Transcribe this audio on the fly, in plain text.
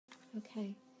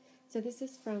Okay, so this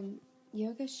is from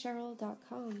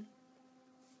yogacheryl.com.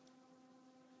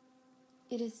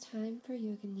 It is time for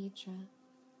Yoga Nidra.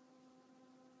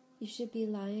 You should be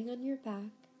lying on your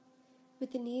back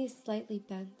with the knees slightly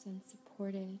bent and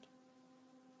supported.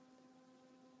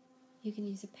 You can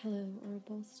use a pillow or a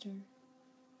bolster,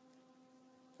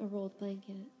 a rolled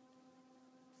blanket.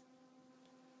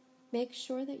 Make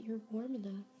sure that you're warm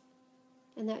enough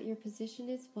and that your position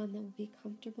is one that will be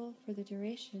comfortable for the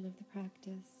duration of the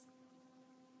practice.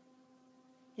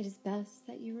 It is best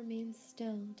that you remain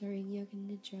still during Yoga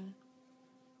Nidra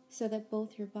so that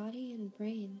both your body and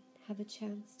brain have a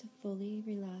chance to fully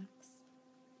relax.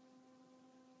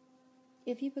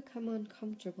 If you become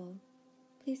uncomfortable,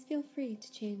 please feel free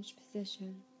to change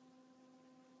position.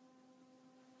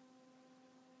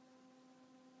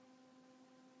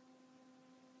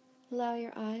 Allow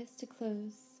your eyes to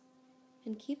close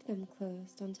and keep them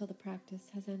closed until the practice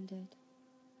has ended.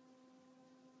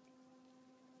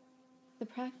 The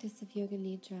practice of Yoga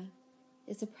Nidra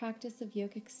is a practice of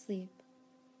yogic sleep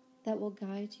that will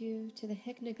guide you to the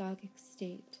hypnagogic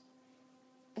state,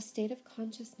 a state of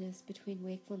consciousness between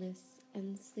wakefulness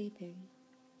and sleeping.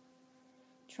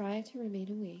 Try to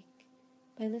remain awake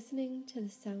by listening to the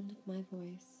sound of my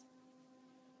voice.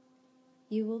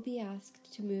 You will be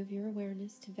asked to move your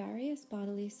awareness to various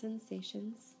bodily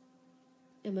sensations,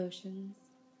 emotions,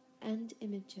 and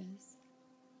images.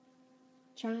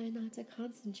 Try not to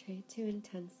concentrate too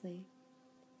intensely,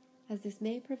 as this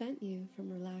may prevent you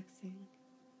from relaxing.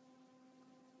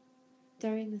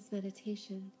 During this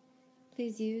meditation,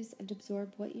 please use and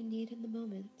absorb what you need in the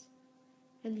moment,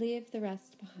 and leave the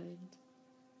rest behind.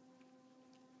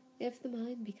 If the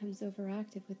mind becomes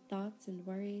overactive with thoughts and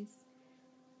worries,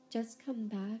 just come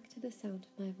back to the sound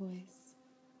of my voice.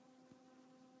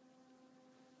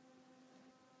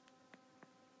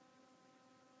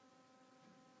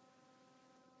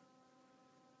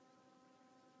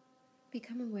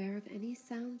 Become aware of any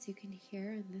sounds you can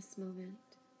hear in this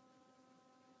moment.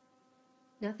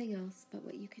 Nothing else but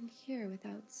what you can hear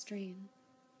without strain.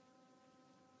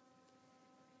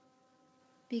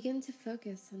 Begin to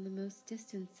focus on the most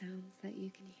distant sounds that you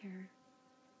can hear.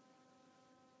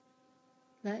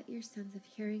 Let your sense of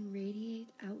hearing radiate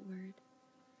outward,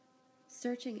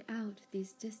 searching out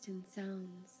these distant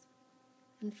sounds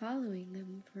and following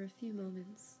them for a few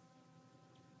moments.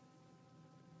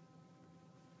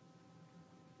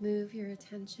 Move your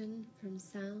attention from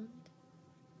sound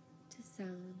to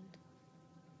sound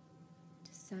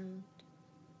to sound,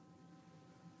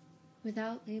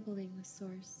 without labeling the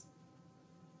source.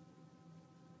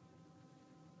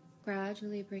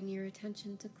 Gradually bring your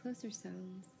attention to closer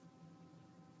sounds,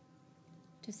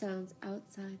 to sounds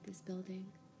outside this building,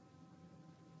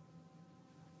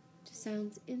 to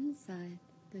sounds inside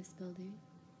this building,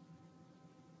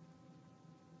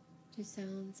 to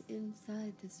sounds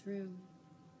inside this room.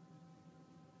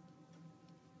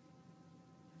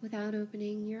 Without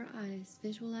opening your eyes,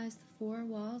 visualize the four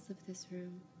walls of this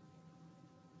room: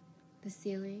 the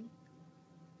ceiling,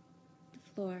 the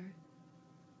floor,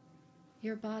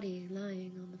 your body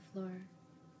lying on the floor.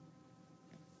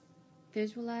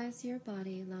 Visualize your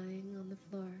body lying on the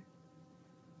floor,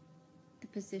 the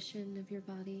position of your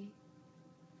body,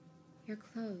 your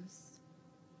clothes,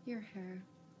 your hair,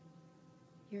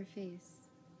 your face.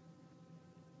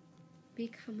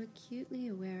 Become acutely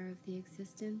aware of the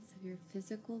existence of your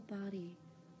physical body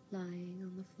lying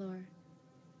on the floor.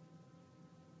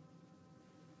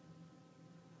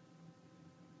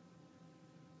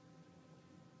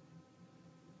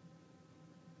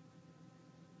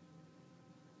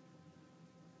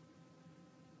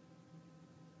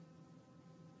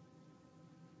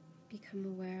 Become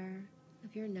aware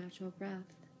of your natural breath.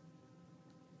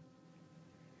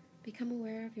 Become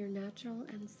aware of your natural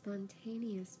and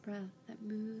spontaneous breath that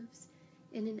moves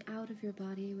in and out of your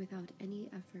body without any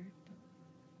effort.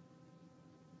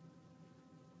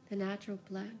 The natural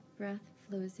breath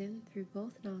flows in through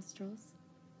both nostrils.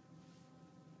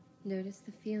 Notice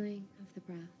the feeling of the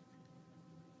breath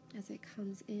as it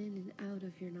comes in and out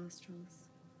of your nostrils.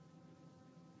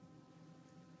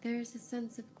 There is a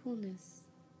sense of coolness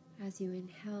as you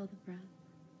inhale the breath.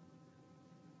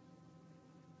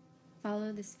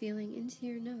 Follow this feeling into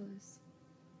your nose,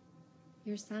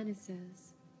 your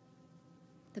sinuses,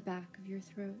 the back of your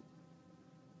throat,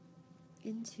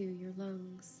 into your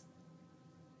lungs.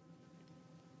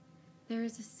 There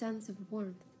is a sense of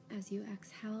warmth as you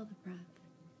exhale the breath.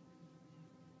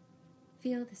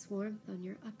 Feel this warmth on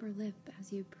your upper lip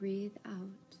as you breathe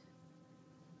out.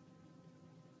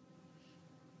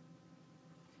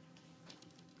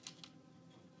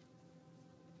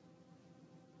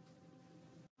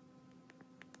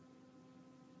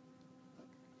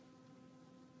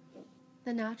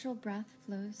 The natural breath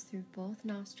flows through both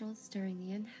nostrils during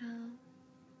the inhale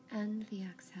and the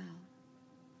exhale.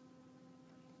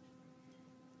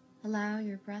 Allow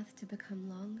your breath to become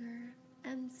longer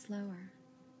and slower.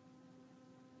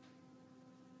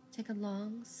 Take a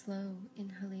long, slow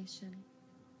inhalation,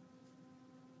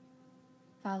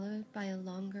 followed by a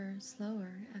longer,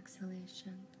 slower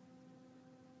exhalation.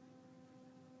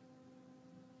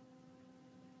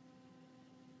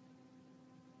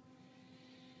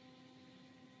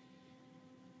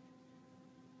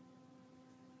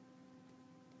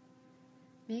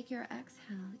 Make your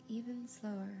exhale even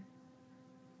slower.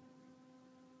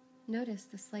 Notice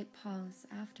the slight pause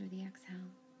after the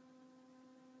exhale.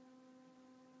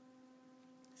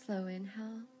 Slow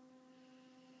inhale.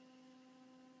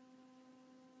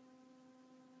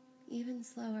 Even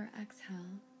slower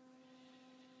exhale.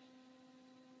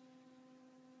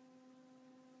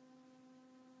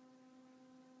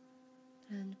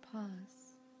 And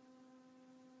pause.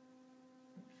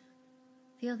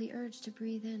 Feel the urge to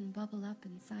breathe in bubble up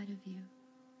inside of you.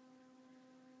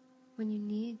 When you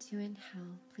need to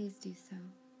inhale, please do so.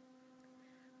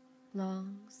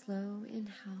 Long, slow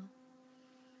inhale.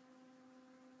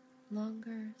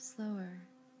 Longer, slower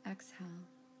exhale.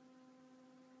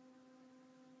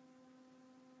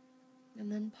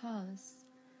 And then pause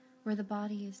where the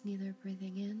body is neither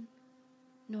breathing in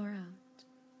nor out.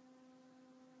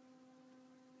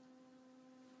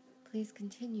 Please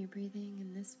continue breathing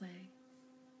in this way.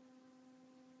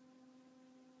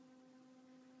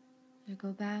 Now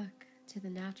go back to the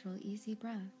natural, easy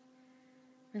breath,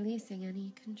 releasing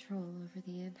any control over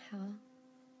the inhale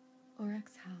or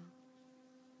exhale.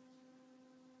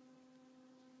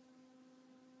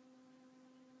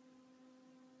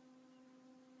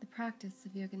 The practice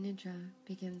of Yoga Nidra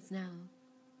begins now.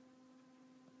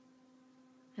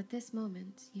 At this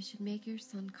moment, you should make your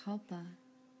sankalpa,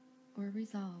 or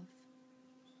resolve.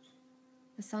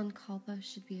 The sankalpa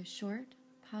should be a short,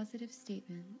 positive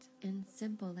statement in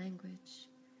simple language.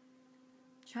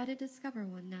 Try to discover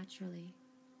one naturally.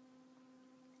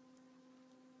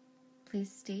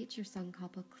 Please state your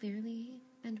sankalpa clearly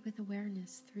and with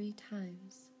awareness 3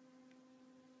 times.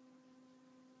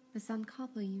 The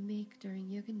sankalpa you make during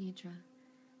Yoga Nidra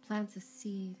plants a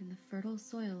seed in the fertile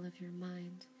soil of your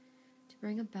mind to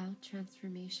bring about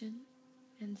transformation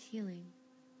and healing.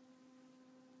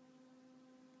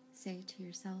 Say to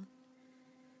yourself,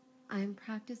 I am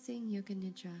practicing Yoga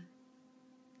Nidra.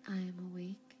 I am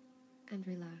awake and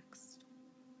relaxed.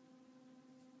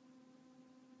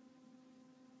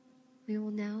 We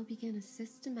will now begin a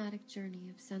systematic journey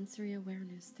of sensory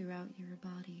awareness throughout your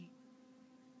body.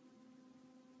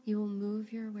 You will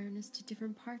move your awareness to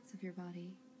different parts of your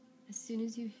body as soon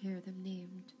as you hear them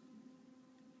named.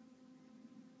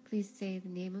 Please say the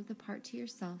name of the part to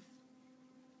yourself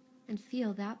and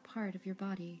feel that part of your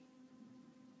body,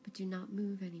 but do not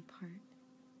move any part.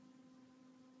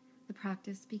 The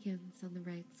practice begins on the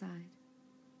right side.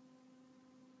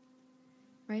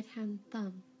 Right hand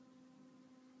thumb,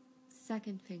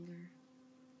 second finger,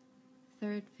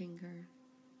 third finger,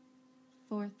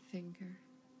 fourth finger,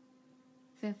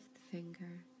 fifth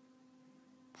finger,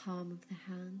 palm of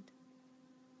the hand,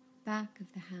 back of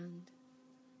the hand,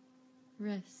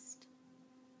 wrist,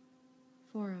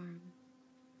 forearm,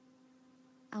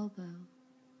 elbow,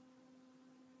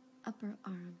 upper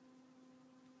arm,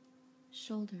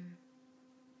 shoulder,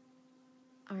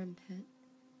 armpit,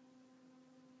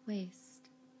 waist,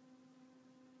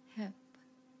 hip,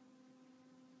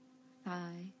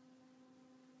 thigh,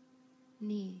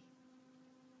 knee,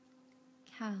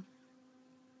 calf,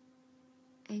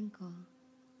 ankle,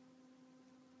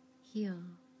 heel,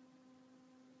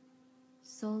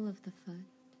 sole of the foot,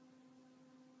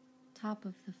 top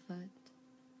of the foot,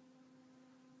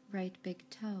 right big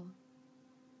toe,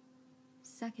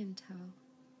 second toe,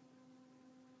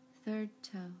 third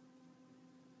toe,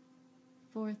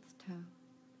 fourth toe,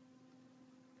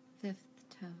 fifth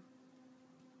toe,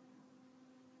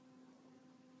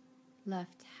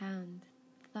 left hand,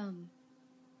 thumb,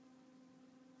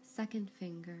 second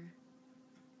finger,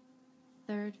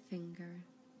 third finger,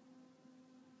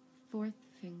 fourth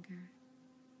finger,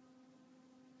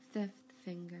 fifth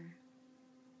finger,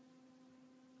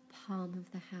 palm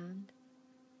of the hand,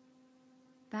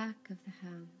 back of the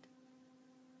hand,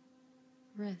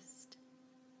 wrist,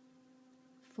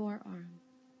 forearm,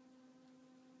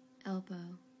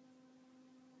 elbow,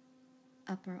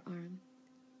 upper arm,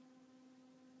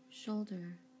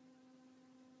 shoulder,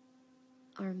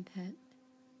 armpit,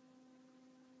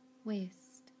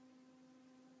 waist,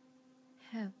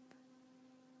 hip,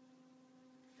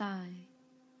 thigh,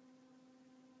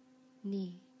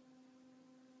 knee,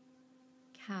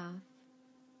 calf,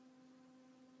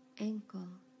 ankle,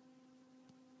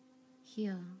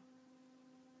 heel,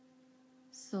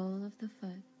 sole of the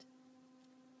foot,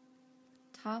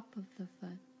 top of the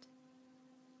foot,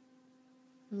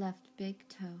 left big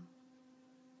toe,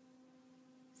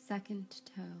 second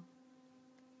toe,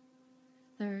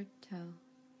 third toe,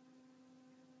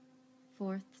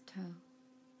 fourth toe,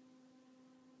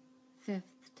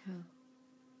 fifth toe.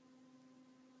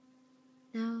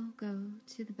 Now go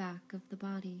to the back of the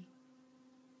body.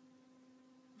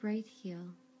 Right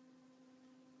heel,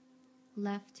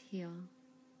 left heel,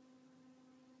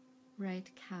 right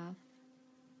calf,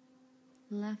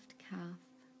 left calf,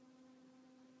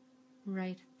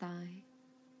 right thigh,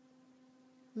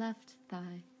 left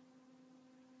thigh,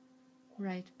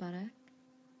 right buttock,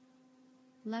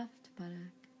 left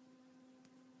buttock,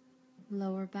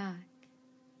 lower back,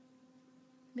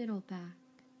 middle back,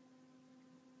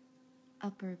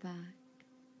 upper back,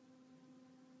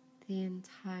 the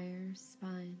entire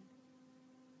spine,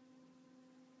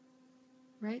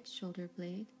 right shoulder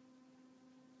blade,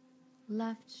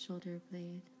 left shoulder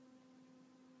blade,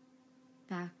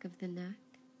 back of the neck,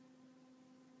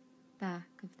 back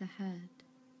of the head,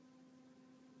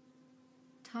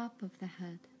 top of the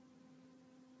head,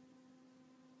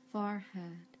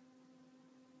 forehead,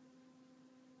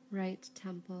 right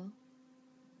temple,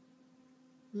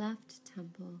 left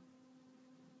temple,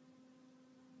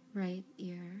 right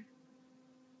ear,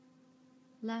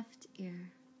 left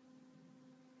ear,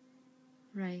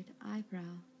 right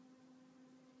eyebrow,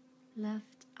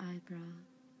 left eyebrow,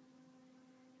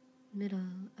 middle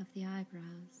of the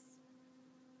eyebrows,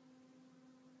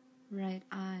 right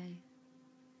eye,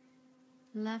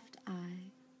 left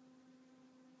eye,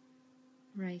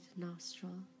 right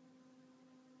nostril,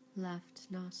 left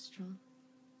nostril,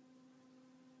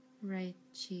 right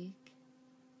cheek,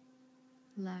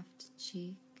 left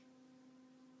cheek,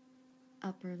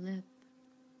 upper lip,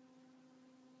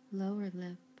 lower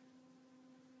lip,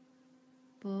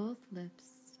 both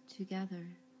lips together,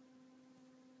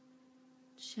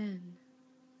 chin,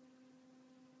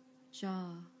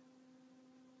 jaw,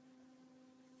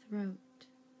 throat,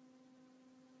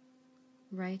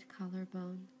 right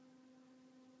collarbone,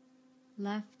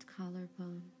 left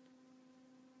collarbone,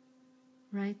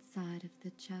 right side of the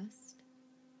chest,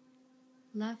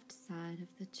 left side of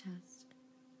the chest,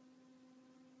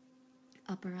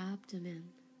 upper abdomen,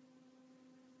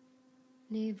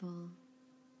 navel,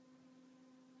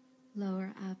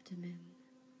 lower abdomen,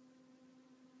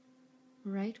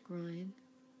 right groin,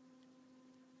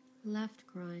 left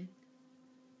groin,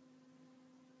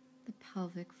 the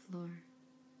pelvic floor,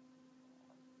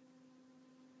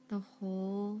 the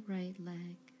whole right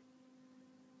leg,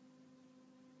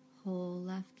 whole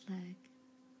left leg,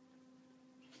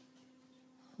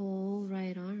 whole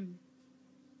right arm,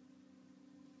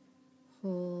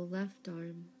 whole left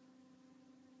arm,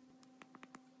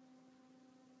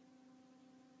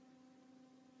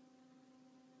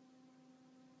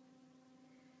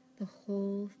 the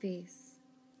whole face,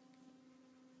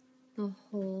 the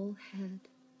whole head,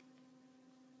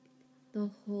 the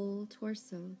whole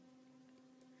torso,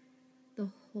 the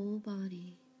whole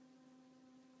body,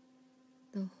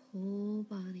 the whole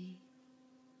body,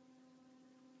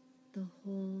 the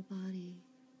whole body.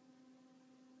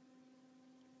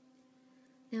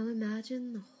 Now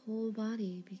imagine the whole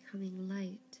body becoming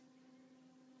light,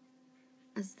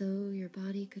 as though your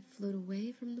body could float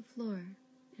away from the floor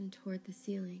and toward the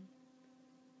ceiling.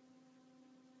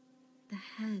 The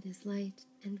head is light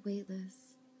and weightless.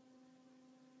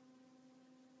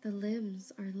 The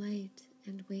limbs are light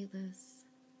and weightless.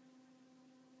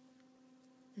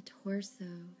 The torso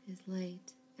is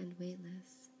light and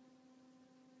weightless.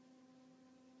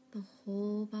 The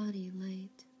whole body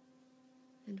light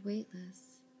and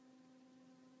weightless.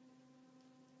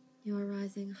 You are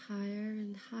rising higher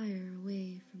and higher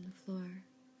away from the floor.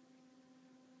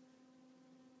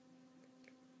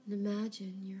 And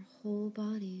imagine your whole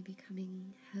body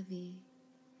becoming heavy.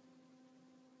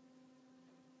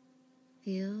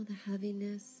 Feel the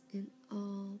heaviness in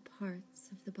all parts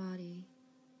of the body.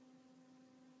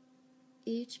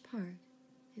 Each part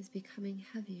is becoming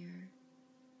heavier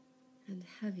and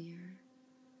heavier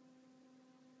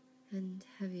and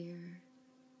heavier.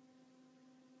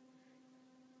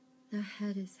 The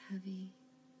head is heavy.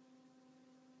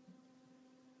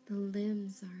 The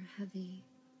limbs are heavy.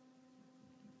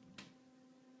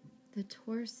 The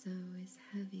torso is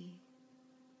heavy.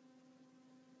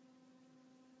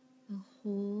 The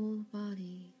whole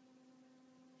body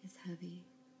is heavy.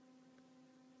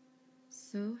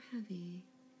 So heavy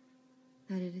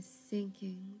that it is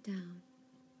sinking down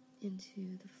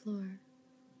into the floor.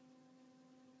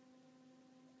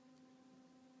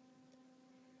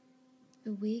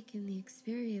 Awaken the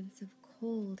experience of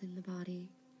cold in the body,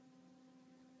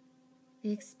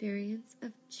 the experience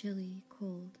of chilly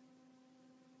cold.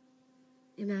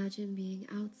 Imagine being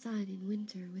outside in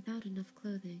winter without enough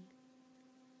clothing.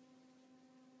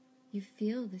 You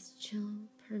feel this chill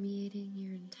permeating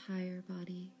your entire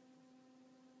body.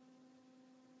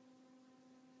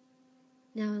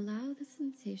 Now allow the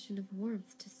sensation of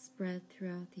warmth to spread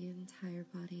throughout the entire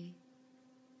body.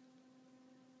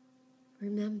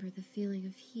 Remember the feeling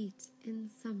of heat in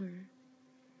summer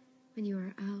when you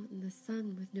are out in the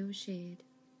sun with no shade.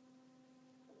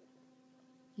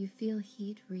 You feel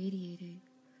heat radiating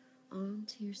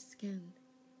onto your skin,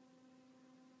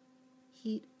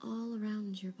 heat all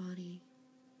around your body.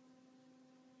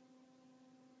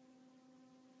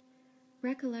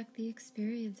 Recollect the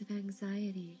experience of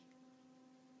anxiety,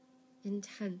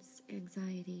 intense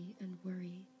anxiety and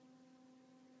worry.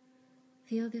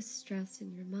 Feel this stress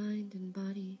in your mind and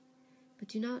body, but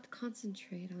do not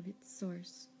concentrate on its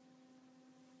source.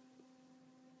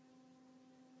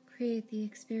 Create the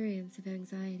experience of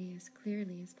anxiety as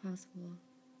clearly as possible.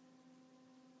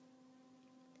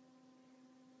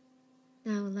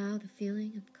 Now allow the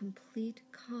feeling of complete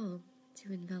calm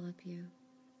to envelop you.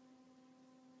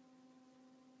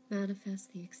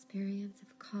 Manifest the experience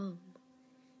of calm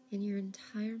in your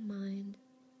entire mind,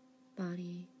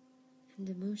 body, and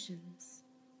emotions.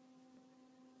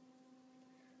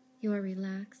 You are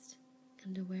relaxed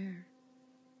and aware.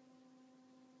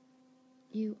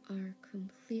 You are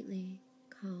completely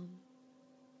calm.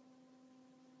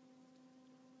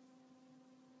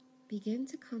 Begin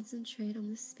to concentrate on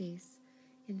the space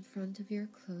in front of your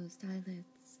closed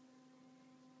eyelids.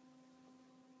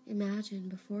 Imagine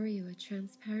before you a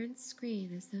transparent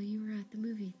screen as though you were at the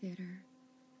movie theater.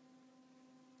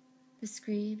 The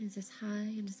screen is as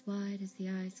high and as wide as the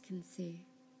eyes can see.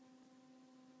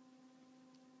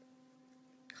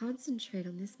 Concentrate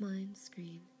on this mind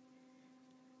screen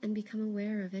and become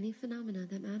aware of any phenomena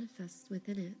that manifests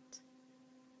within it.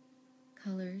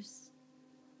 Colors,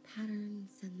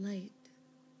 patterns, and light.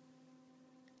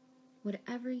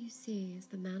 Whatever you see is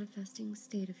the manifesting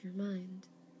state of your mind.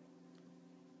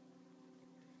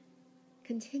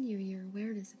 Continue your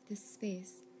awareness of this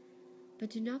space,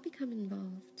 but do not become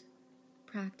involved.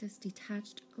 Practice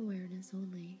detached awareness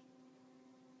only.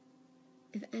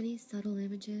 If any subtle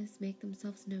images make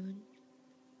themselves known,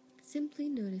 simply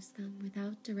notice them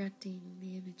without directing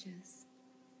the images.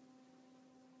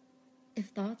 If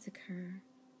thoughts occur,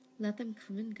 let them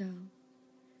come and go,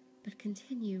 but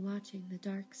continue watching the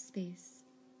dark space.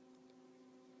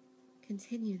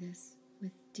 Continue this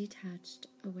with detached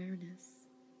awareness.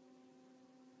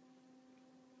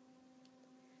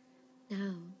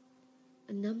 Now,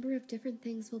 a number of different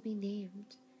things will be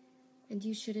named, and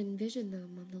you should envision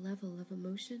them on the level of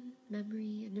emotion,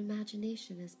 memory, and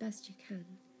imagination as best you can.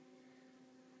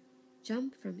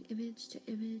 Jump from image to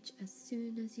image as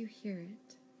soon as you hear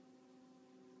it.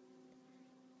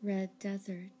 Red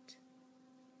desert,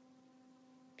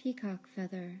 peacock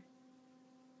feather,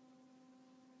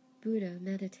 Buddha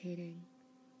meditating,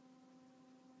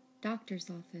 doctor's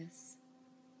office,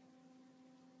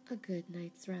 a good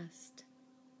night's rest,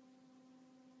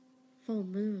 full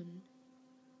moon,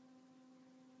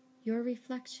 your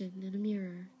reflection in a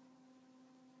mirror,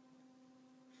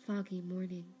 foggy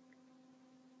morning,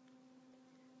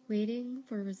 waiting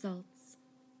for results,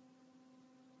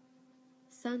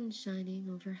 sun shining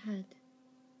overhead,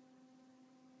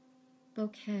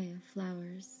 bouquet of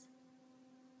flowers,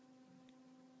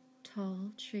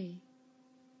 tall tree,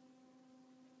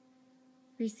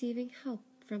 receiving help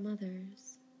from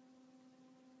others,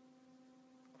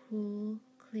 cool,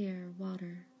 clear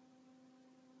water,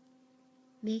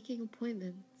 making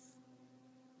appointments,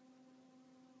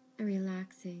 a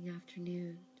relaxing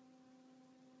afternoon,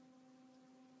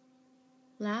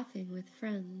 laughing with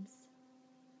friends,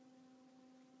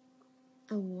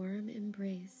 a warm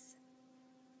embrace,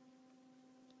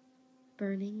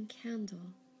 burning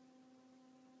candle,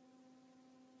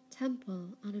 temple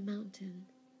on a mountain,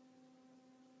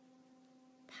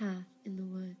 path in the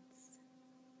woods,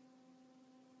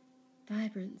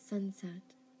 vibrant sunset,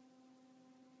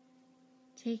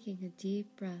 taking a deep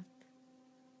breath,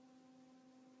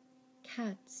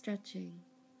 cat stretching,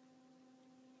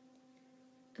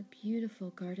 a beautiful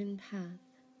garden path,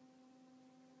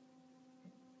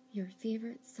 your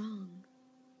favorite song,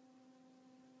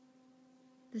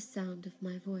 the sound of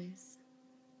my voice,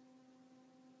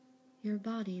 your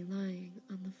body lying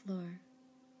on the floor.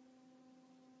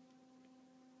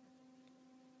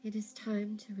 It is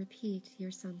time to repeat your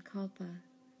sankalpa.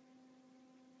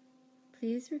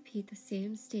 Please repeat the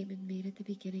same statement made at the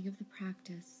beginning of the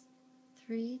practice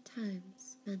 3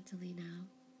 times mentally now.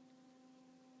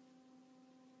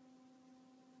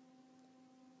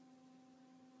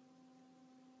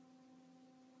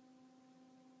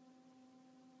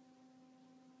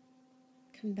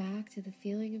 Come back to the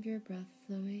feeling of your breath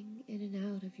flowing in and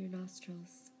out of your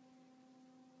nostrils.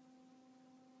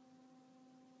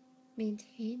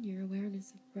 Maintain your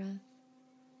awareness of breath,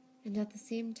 and at the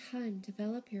same time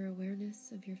develop your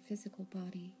awareness of your physical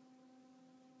body.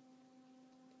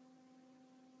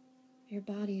 Your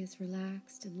body is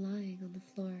relaxed and lying on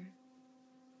the floor.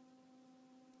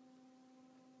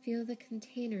 Feel the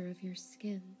container of your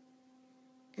skin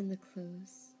and the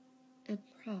clothes and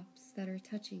props that are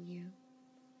touching you.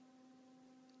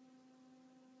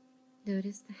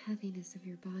 Notice the heaviness of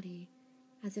your body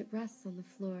as it rests on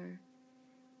the floor,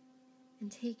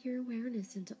 and take your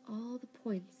awareness into all the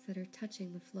points that are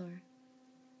touching the floor.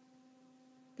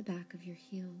 The back of your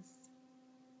heels,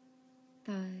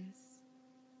 thighs,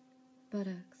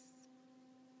 buttocks,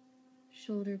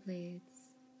 shoulder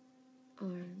blades,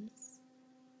 arms,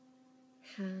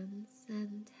 hands,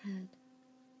 and head.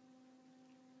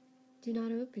 Do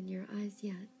not open your eyes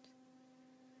yet,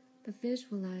 but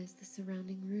visualize the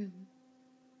surrounding room.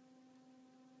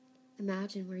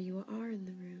 Imagine where you are in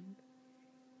the room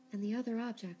and the other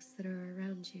objects that are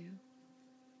around you.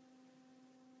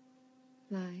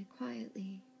 Lie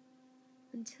quietly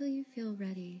until you feel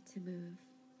ready to move.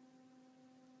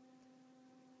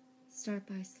 Start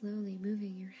by slowly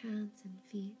moving your hands and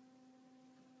feet.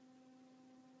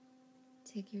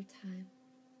 Take your time.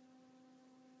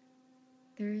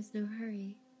 There is no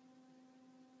hurry.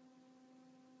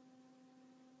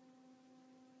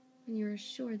 When you are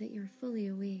sure that you're fully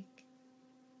awake,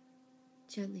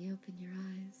 gently open your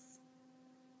eyes.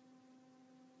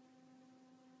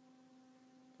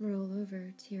 Roll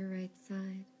over to your right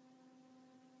side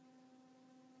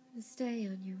and stay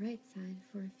on your right side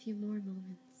for a few more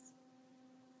moments.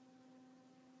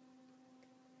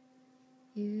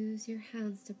 Use your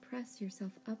hands to press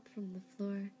yourself up from the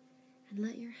floor and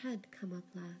let your head come up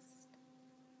last.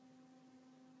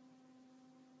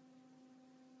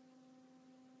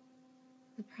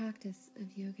 The practice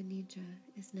of Yoga Nidra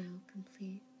is now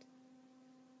complete.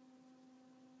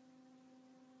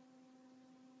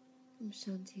 Om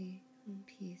Shanti, Om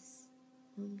Peace,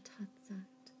 Om Tat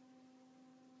Sat.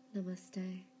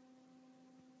 Namaste.